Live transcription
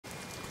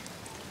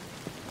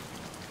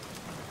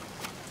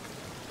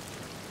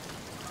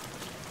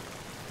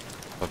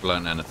If I've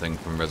learned anything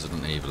from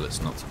Resident Evil, it's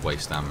not to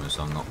waste ammo,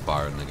 so I'm not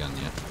firing the gun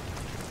yet.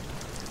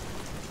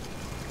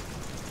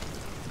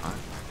 Alright,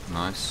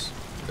 nice.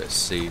 Bit of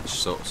siege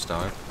sort of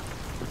style.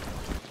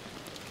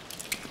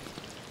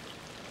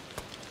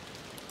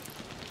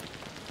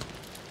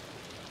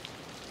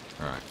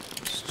 Alright,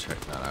 let's check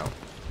that out.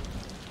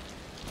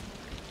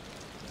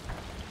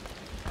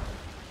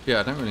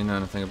 Yeah, I don't really know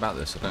anything about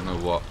this. I don't know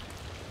what,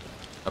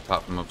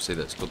 apart from obviously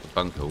that's called the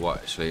bunker, what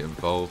actually it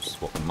involves,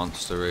 what the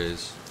monster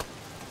is,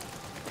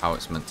 how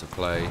it's meant to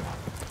play.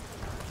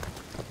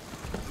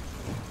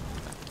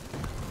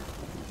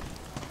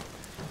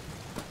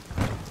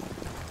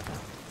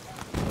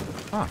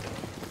 Ah,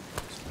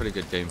 it's pretty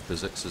good game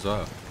physics as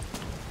well.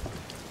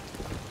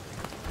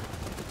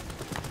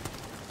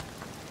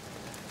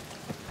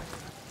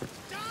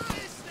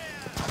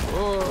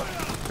 Oh,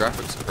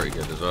 graphics are pretty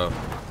good as well.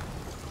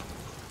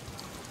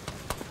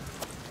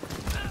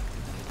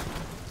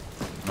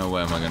 No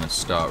way am I going to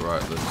start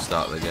right at the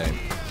start of the game.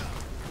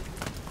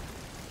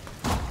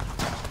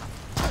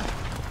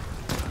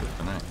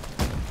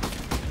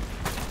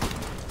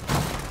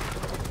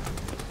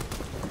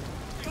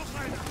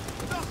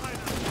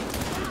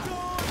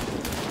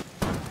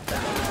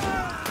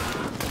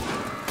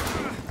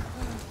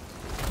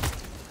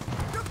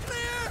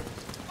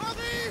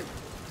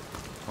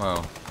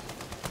 Well,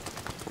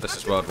 this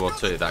is World War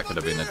II, that could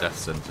have been a death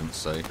sentence,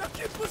 so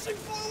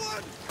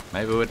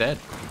maybe we're dead.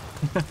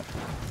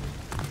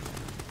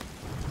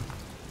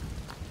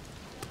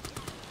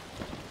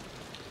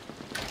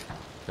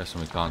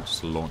 Guessing we can't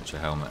just launch a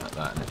helmet at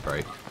that and it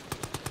break.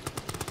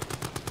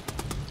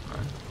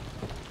 Right.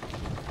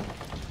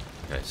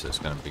 Okay, so it's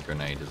going to be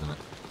grenade, isn't it?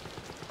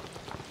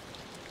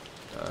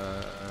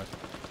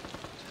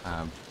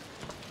 Tab.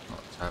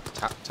 Not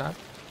tab, tab.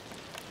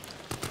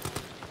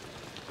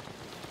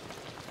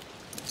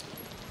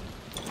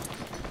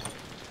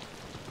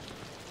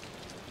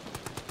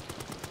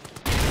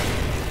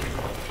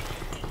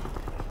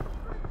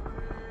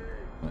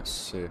 Let's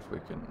see if we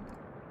can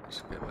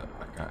just get that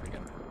back out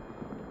again.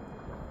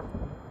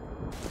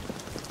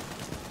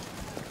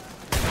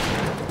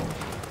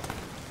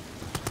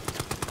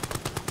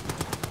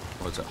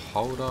 Was it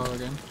hold R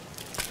again?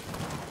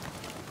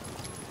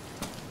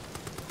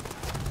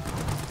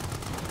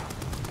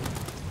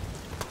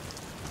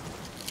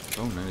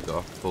 Oh, nearly got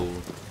a full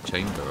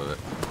chamber of it.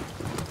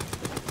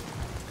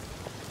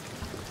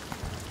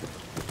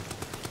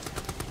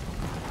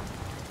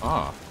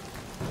 Ah,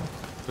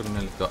 could have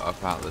nearly got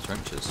up out of the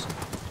trenches.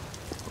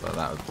 Although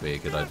that would be a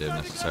good idea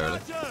necessarily.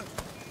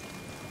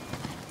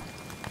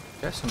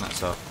 Guessing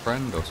that's our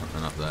friend or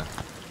something up there.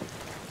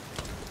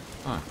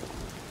 Oh.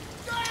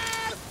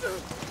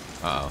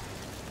 Uh-oh.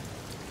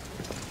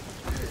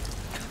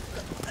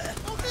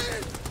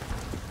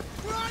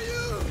 Where are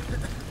you?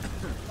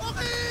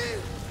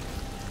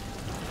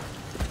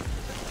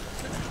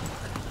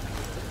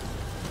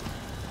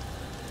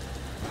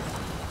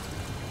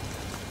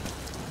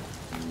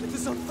 Get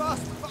this on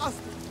fast, fast!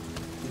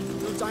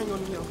 You're dying on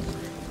me. I'll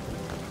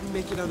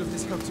make it out of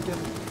this hell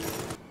together.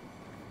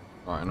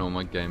 Right, in all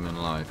my gaming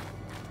life,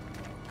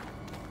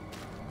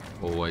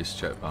 always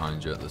check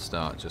behind you at the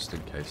start just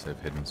in case they've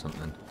hidden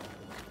something.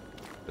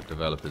 The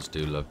developers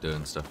do love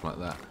doing stuff like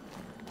that.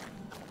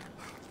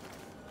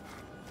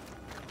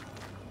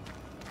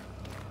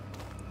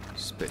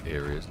 It's a bit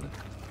eerie, isn't it?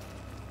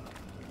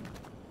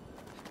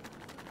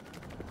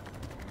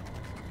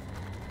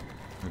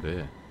 Oh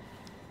dear.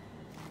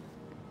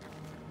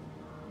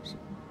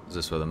 Is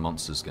this where the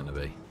monster's going to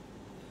be?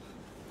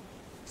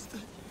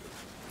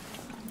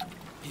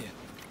 Here,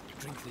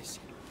 drink this.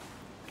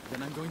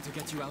 Then I'm going to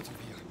get you out of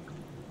here.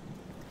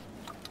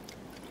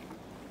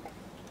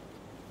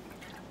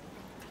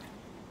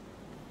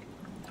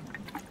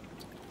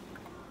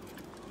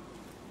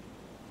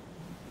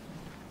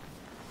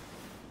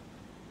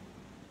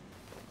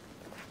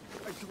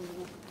 I don't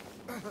know.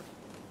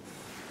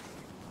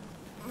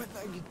 But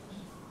I get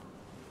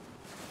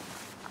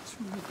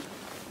too much.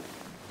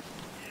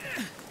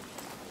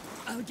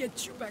 I'll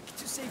get you back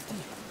to safety.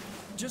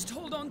 Just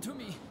hold on to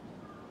me.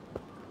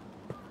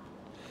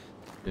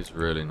 He's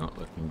really not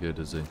looking good,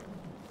 is he?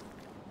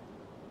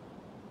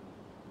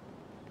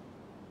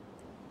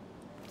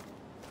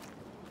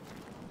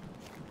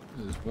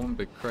 There's one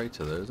big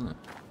crater there, isn't it?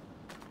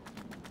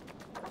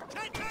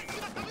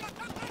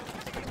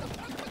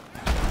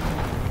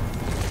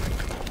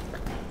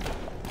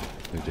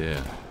 Oh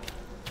dear.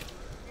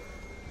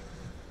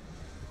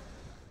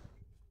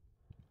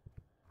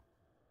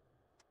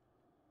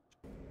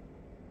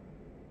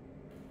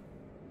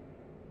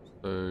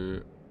 So,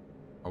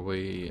 are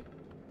we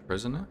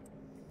prisoner?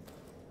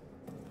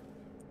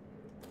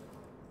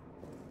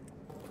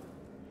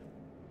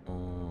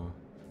 Or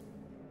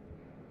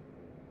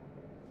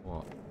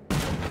what?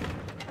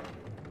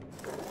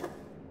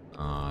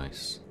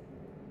 Nice.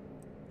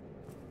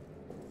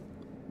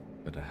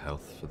 Bit of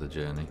health for the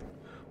journey.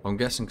 Well, I'm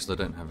guessing because I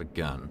don't have a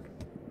gun,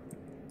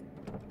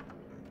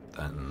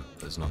 then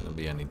there's not going to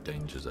be any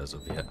dangers as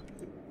of yet.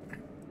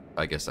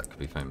 I guess that could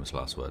be famous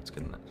last words,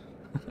 couldn't it?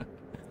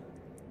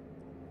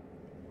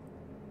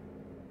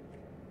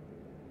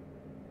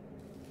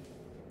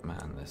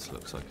 Man, this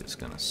looks like it's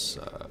gonna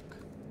suck.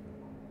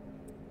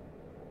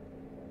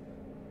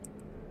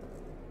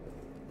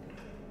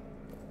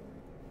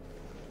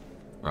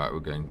 Right, we're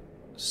going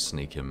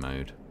sneak-in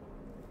mode.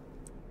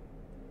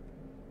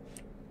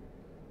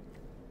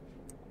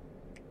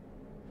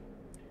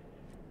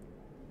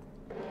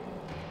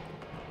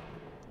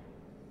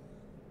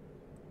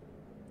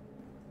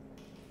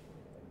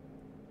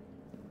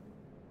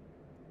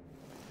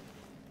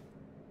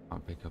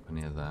 Can't pick up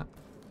any of that.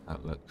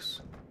 That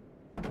looks...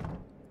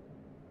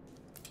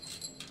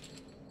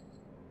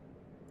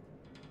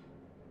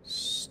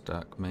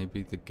 stuck.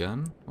 Maybe the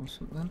gun or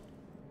something?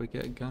 We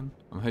get a gun?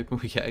 I'm hoping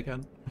we get a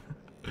gun.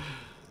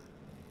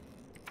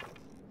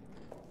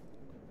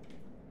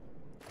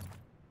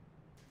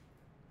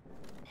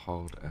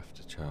 Hold F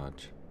to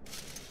charge.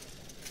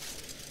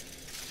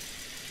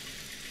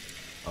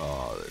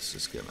 Oh, this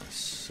is gonna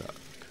suck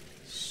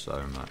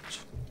so much.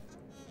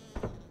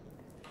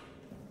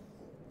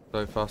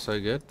 So far so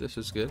good. This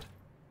is good.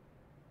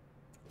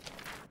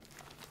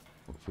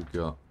 What have we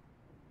got?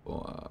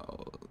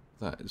 Wow,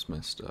 that is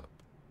messed up.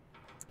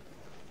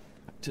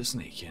 To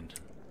sneak in.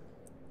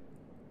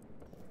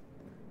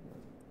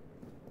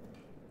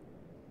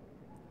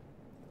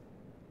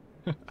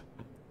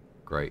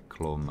 Great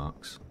claw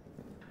marks.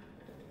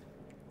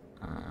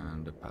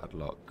 And a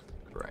padlock.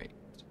 Great.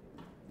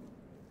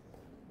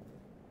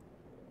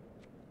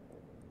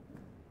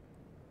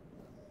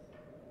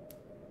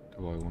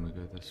 Do I want to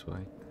go this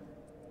way?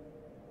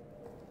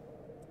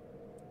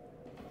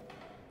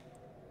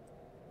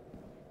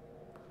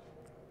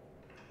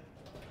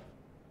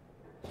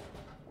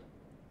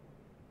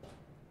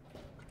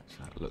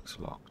 So that looks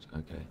locked.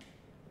 Okay.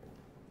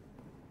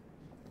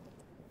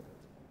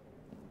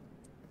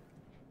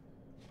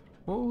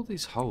 What are all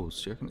these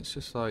holes? Do you reckon it's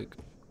just like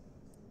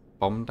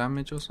bomb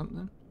damage or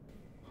something?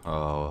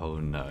 Oh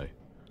no.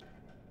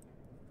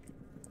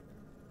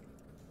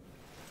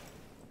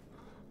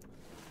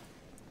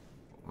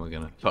 What am I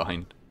gonna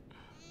find?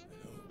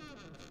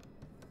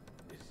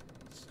 Is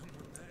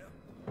someone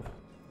there?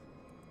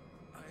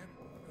 I am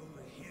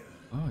over here.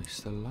 Oh, he's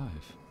still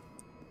alive.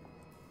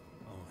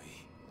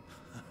 Henri.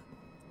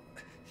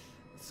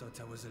 Thought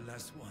I was the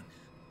last one.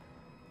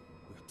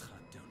 We're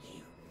trapped down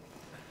here.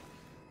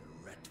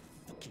 The rat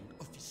fucking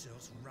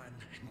officers ran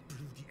and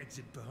blew the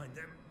exit behind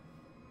them.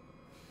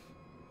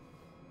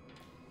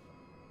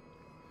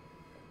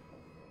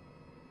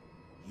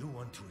 You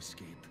want to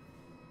escape.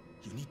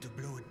 You need to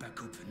blow it back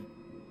open.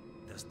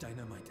 There's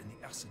dynamite in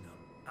the arsenal.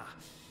 Ah,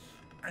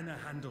 and a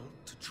handle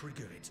to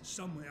trigger it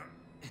somewhere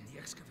in the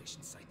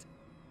excavation site.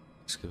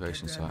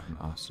 Excavation Get there, site and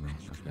arsenal.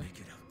 and you can Okay. make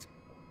it out.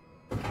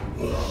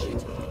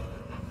 Shit.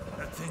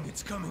 That thing,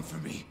 it's coming for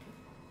me.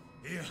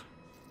 Here,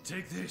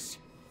 take this.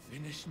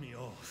 Finish me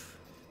off,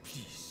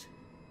 please.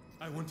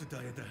 I want to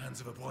die at the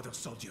hands of a brother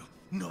soldier,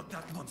 not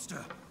that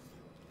monster.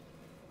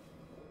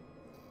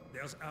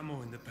 There's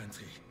ammo in the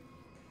pantry.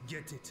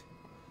 Get it.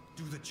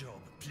 Do the job,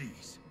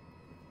 please.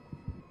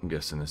 I'm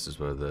guessing this is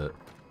where the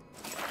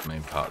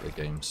main part of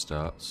the game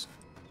starts.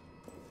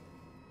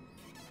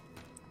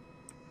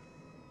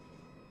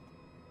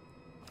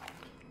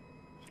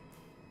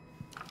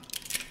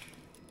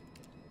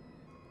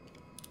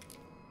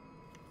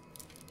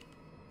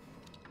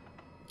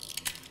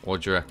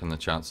 What do you reckon the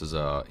chances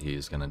are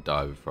he's going to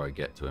die before I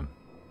get to him?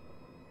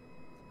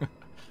 Do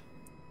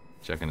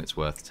you reckon it's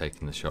worth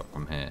taking the shot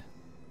from here?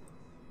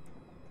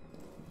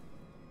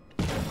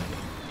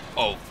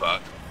 Oh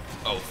fuck.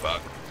 Oh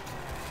fuck.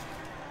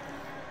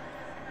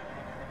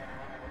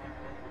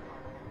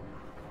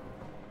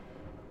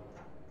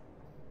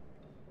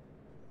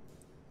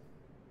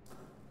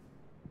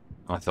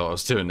 I thought I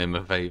was doing him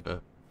a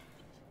favour.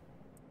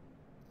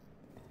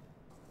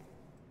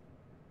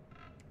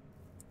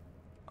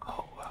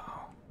 Oh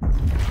wow. What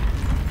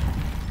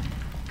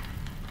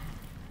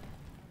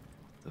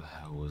the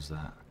hell was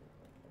that?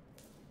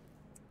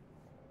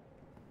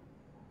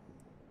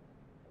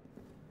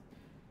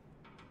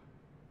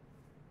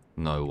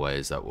 No way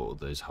is that what all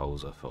those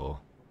holes are for.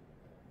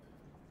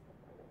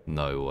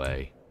 No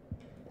way.